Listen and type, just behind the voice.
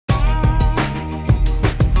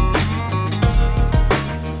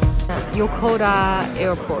Yokota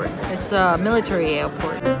Airport. It's a military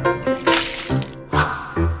airport.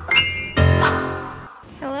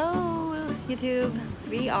 Hello YouTube!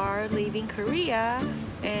 We are leaving Korea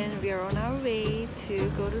and we are on our way to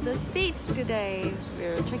go to the States today.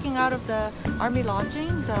 We're checking out of the Army launching,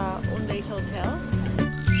 the on-base hotel.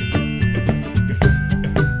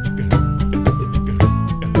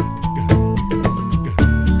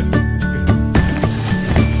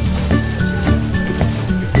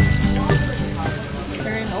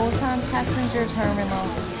 Passenger terminal.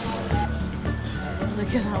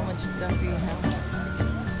 Look at how much stuff we have.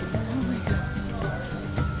 Oh my god.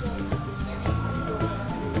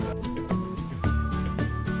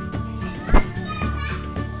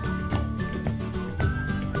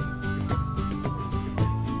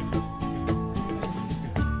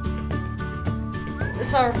 This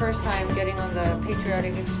is our first time getting on the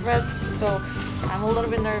Patriotic Express, so I'm a little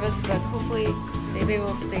bit nervous, but hopefully maybe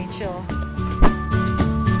we'll stay chill.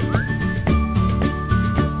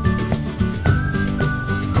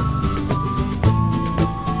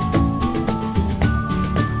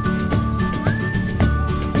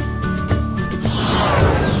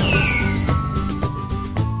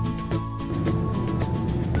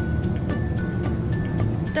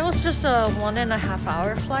 That was just a 1.5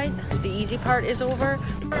 hour flight. The easy part is over.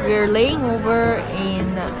 We're laying over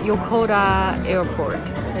in Yokota Airport.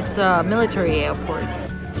 It's a military airport.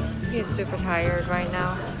 He's super tired right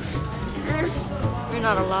now. We're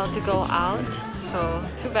not allowed to go out, so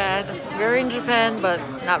too bad. We're in Japan, but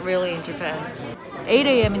not really in Japan. 8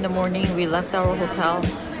 a.m. in the morning, we left our hotel,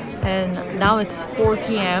 and now it's 4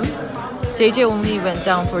 p.m. JJ only went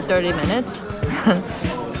down for 30 minutes,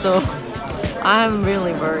 so I'm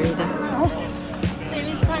really worried.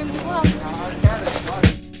 Maybe it's time to walk.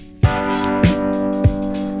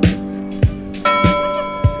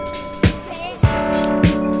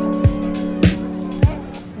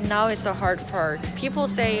 Now is the hard part. People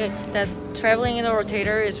say that traveling in a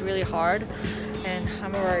rotator is really hard, and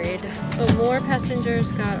I'm worried. So more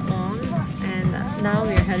passengers got on, and now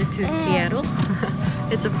we're headed to Seattle.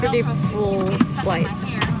 It's a pretty full flight.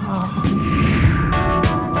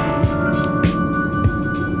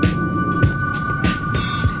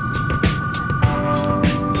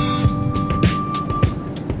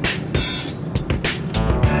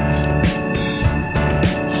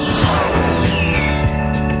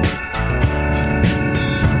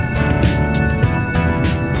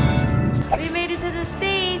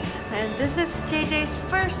 This is JJ's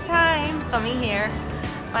first time coming here.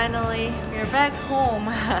 Finally, we're back home.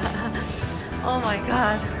 Oh my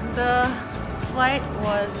god, the flight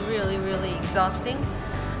was really exhausting.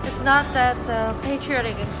 It's not that the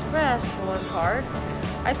Patriotic Express was hard.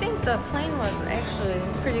 I think the plane was actually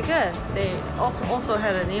pretty good. They also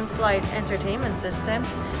had an in-flight entertainment system,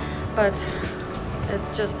 but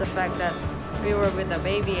it's just the fact that we were with a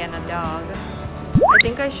baby and a dog. I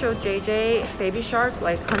think I showed JJ Baby Shark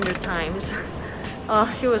like 100 times.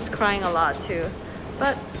 He was crying a lot too.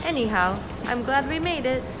 But anyhow, I'm glad we made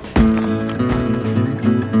it.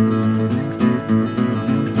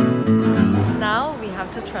 Now we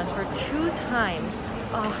have to transfer 2 times.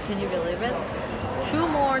 Oh, can you believe it? 2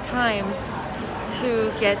 more times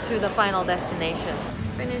to get to the final destination.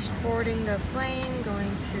 Finished boarding the plane,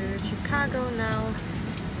 going to Chicago now.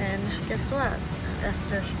 And guess what?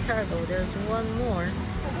 After Chicago, there's one more.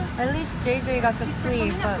 At least JJ got to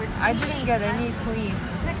sleep, but I didn't get any sleep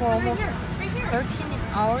for almost 13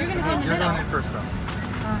 hours. You're going in first though.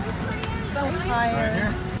 So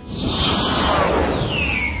tired.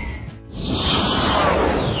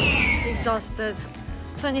 Exhausted.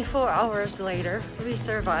 24 hours later, we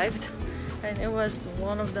survived, and it was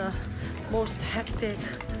one of the most hectic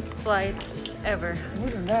flights ever. More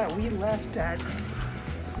than that, we left at,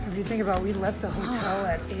 if you think about it, we left the hotel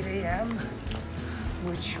at 8 a.m.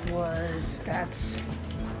 which was, I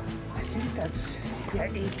think that's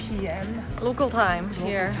 8 p.m. Local time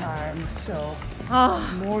here. Local time, so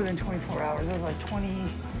more than 24 hours. It was like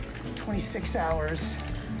 26 hours.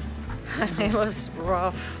 It was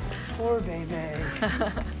rough. Poor baby.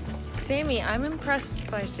 Sammie, I'm impressed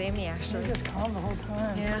by Sammie actually. She was just calm the whole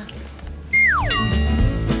time. Yeah.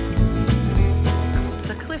 It's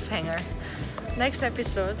a cliffhanger. Next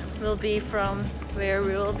episode will be from where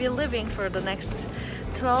we will be living for the next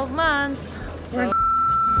 12 months. So